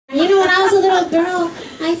girl,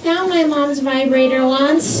 I found my mom's vibrator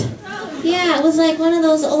once. Yeah, it was like one of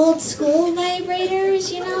those old school vibrators,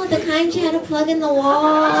 you know, the kind you had to plug in the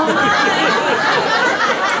wall.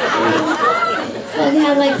 Plug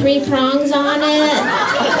had like 3 prongs on it.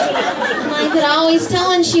 And I could always tell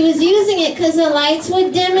when she was using it because the lights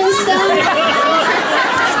would dim and stuff.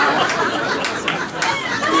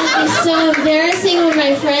 It'd be so embarrassing when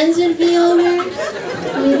my friends would be over.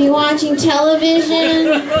 We'd be watching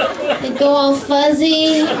television. They'd go all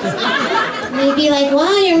fuzzy. And they'd be like,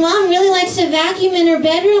 wow, your mom really likes to vacuum in her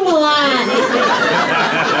bedroom a lot.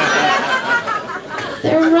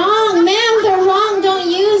 They're wrong, ma'am, they're wrong. Don't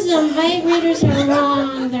use them. Vibrators are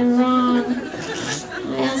wrong. They're wrong.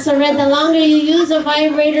 I also read the longer you use a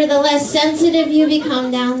vibrator, the less sensitive you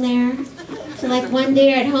become down there. So like one day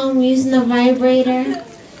you're at home using the vibrator.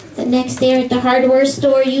 The next day you're at the hardware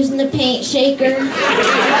store using the paint shaker.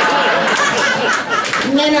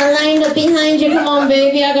 Men are lined up behind you. Come on,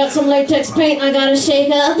 baby, I got some latex paint I gotta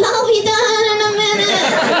shake up. I'll be done in a minute.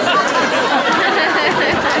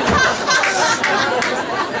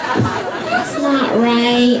 It's not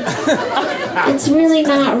right. It's really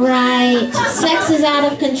not right. Sex is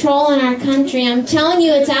out of control in our country. I'm telling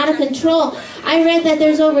you, it's out of control. I read that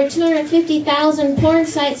there's over 250,000 porn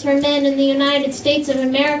sites for men in the United States of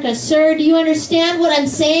America. Sir, do you understand what I'm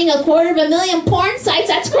saying? 250,000 porn sites?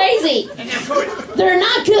 That's crazy. They're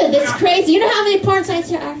not good. That's crazy. You know how many porn sites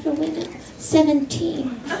there are for women?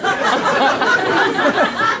 17. Because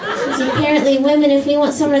apparently women, if we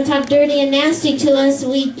want someone to talk dirty and nasty to us,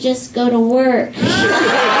 we just go to work.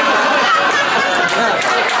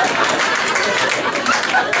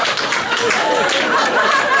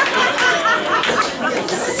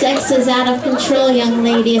 Sex is out of control, young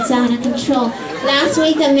lady. It's out of control. Last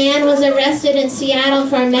week, a man was arrested in Seattle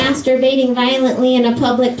for masturbating violently in a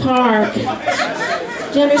public park. Do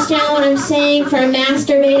you understand what I'm saying? For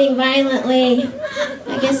masturbating violently.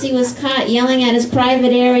 I guess he was caught yelling at his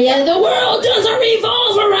private area, "The world doesn't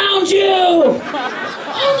revolve around you!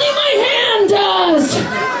 Only my hand does!"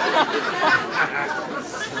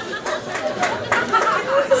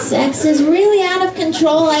 Sex is really out of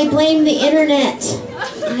control. I blame the internet.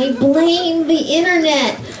 I blame the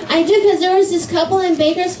internet. I do, because there was this couple in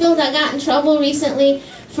Bakersfield that got in trouble recently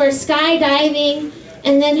for skydiving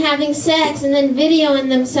and then having sex and then videoing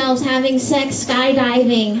themselves having sex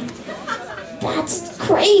skydiving. That's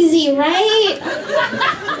crazy, right?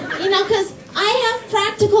 You know, because I have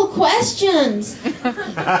practical questions.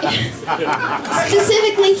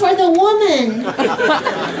 Specifically for the woman.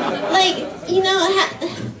 Like, you know,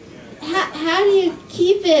 how do you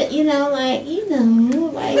keep it, you know, like,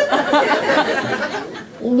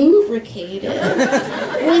 lubricated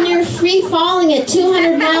when you're free falling at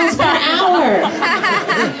 200 miles per hour?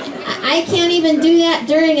 I can't even do that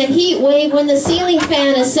during a heat wave when the ceiling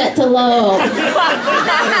fan is set to low.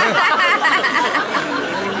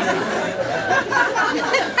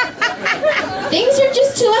 Things are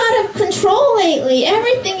just too out of control lately.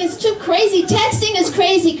 Everything is too crazy. Texting is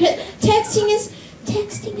crazy. Texting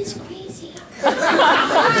is crazy.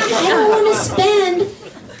 I don't want to spend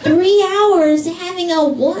 3 hours having a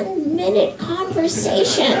 1-minute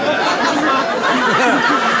conversation.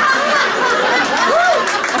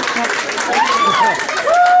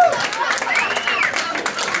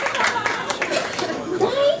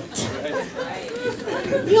 Right?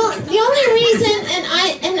 The only reason,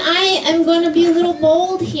 and I am going to be a little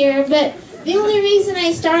bold here, but the only reason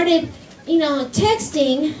I started, you know,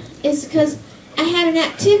 texting is because I had an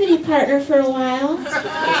activity partner for a while.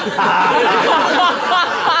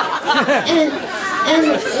 And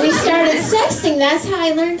we started sexting. That's how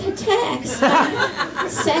I learned to text.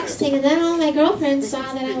 Sexting. And then all my girlfriends saw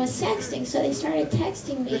that I was sexting, so they started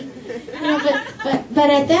texting me. You know, but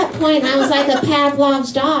at that point, I was like a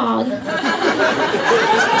Pavlov's dog.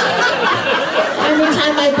 Every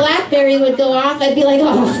time my BlackBerry would go off, I'd be like,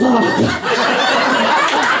 oh, fuck.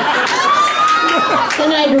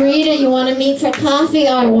 Then I'd read it. You want to meet for coffee?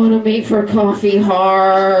 I want to meet for coffee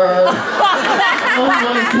hard. Oh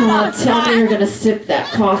my God, tell me you're going to sip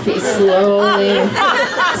that coffee slowly.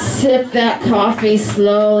 Sip that coffee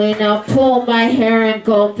slowly. Now pull my hair and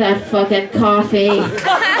gulp that fucking coffee.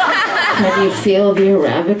 Can you feel the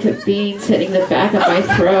Arabica beans hitting the back of my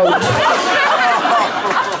throat?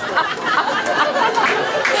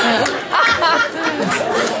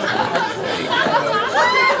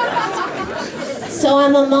 So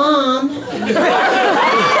I'm a mom.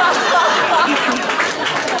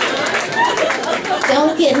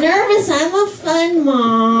 Don't get nervous, I'm a fun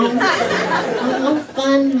mom. I'm a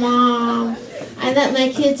fun mom. I let my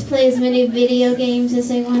kids play as many video games as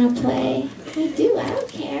they want to play. I do, I don't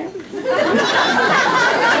care.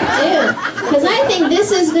 think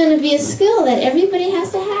this is going to be a skill that everybody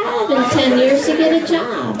has to have in 10 years to get a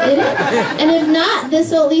job. And if not,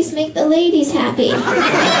 this will at least make the ladies happy.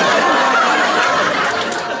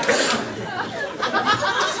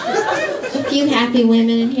 A few happy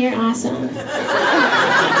women in here, awesome.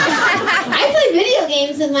 I play video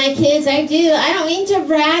games with my kids, I do. I don't mean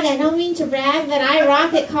to brag, but I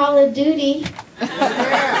rock at Call of Duty. I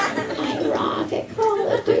rock at Call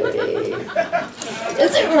of Duty.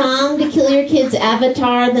 Is it wrong to kill your kid's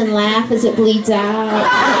avatar, then laugh as it bleeds out?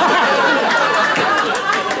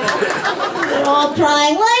 They're all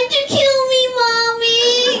crying, "Why'd you kill me,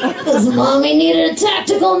 Mommy?" "Because Mommy needed a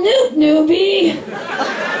tactical nuke, newbie."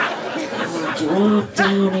 "Drop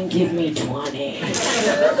down and give me 20.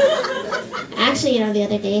 Actually, the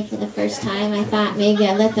other day, for the first time, I thought maybe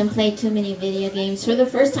I let them play too many video games. For the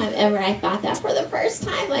first time ever, I thought that. For the first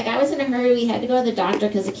time, like, I was in a hurry. We had to go to the doctor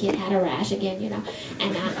because the kid had a rash again,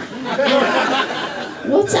 And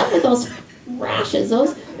what's up with those rashes?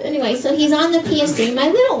 Anyway, so he's on the PS3, my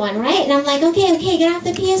little one, right? And I'm like, okay, get off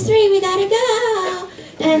the PS3. We gotta go.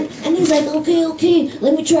 And he's like, okay,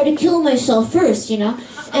 let me try to kill myself first,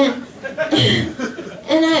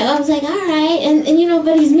 And I was like, all right, and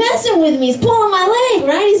but he's messing with me. He's pulling my leg,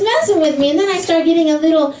 right? He's messing with me, and then I start getting a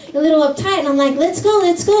little uptight, and I'm like, let's go,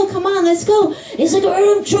 come on, let's go. And he's like, all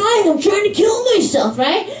right, I'm trying to kill myself,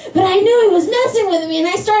 right? But I knew he was messing with me, and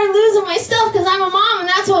I started losing my stuff because I'm a mom, and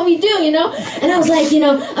that's what we do, And I was like,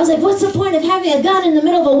 what's the point of having a gun in the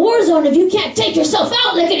middle of a war zone if you can't take yourself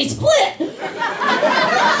out lickety split?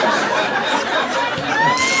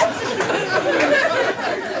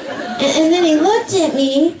 And then he looked at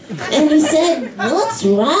me, and he said, "What's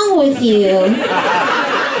wrong with you?"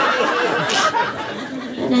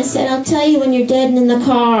 And I said, "I'll tell you when you're dead and in the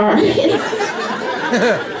car." I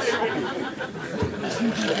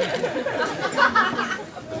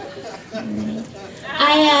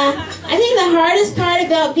think the hardest part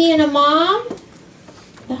about being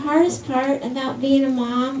a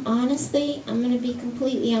mom, honestly, I'm going to be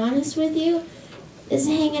completely honest with you, is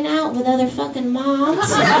hanging out with other fucking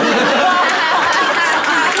moms. I'm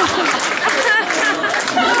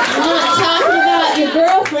not talking about your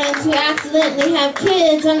girlfriends who accidentally have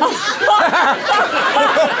kids. I'm not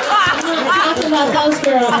talking about those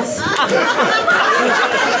girls.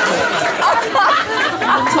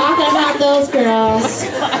 I'm talking about those girls.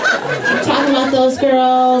 I'm talking about those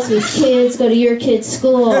girls whose kids go to your kid's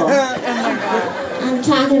school. I'm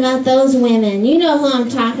talking about those women. You know who I'm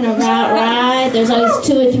talking about, right? There's always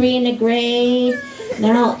 2 or 3 in the grade.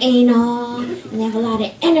 They're all anal, and they have a lot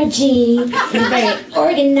of energy, and they're very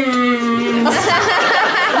organized.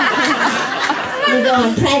 They go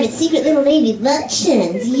on private secret little lady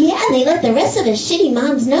luncheons. Yeah, and they let the rest of the shitty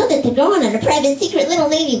moms know that they're going on a private secret little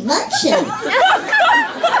lady luncheon.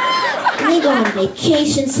 And they go on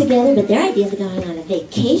vacations together, but their idea of going on a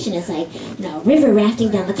vacation is like, river rafting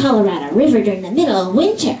down the Colorado River during the middle of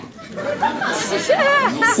winter. And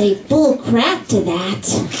I say bull crap to that.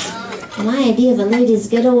 My idea of a ladies'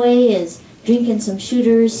 getaway is drinking some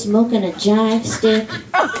shooters, smoking a jive stick,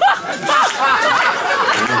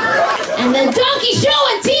 and the donkey show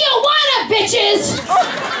in Tijuana, bitches!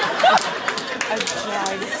 A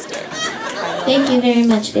jive stick. Thank you very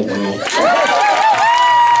much. Good night.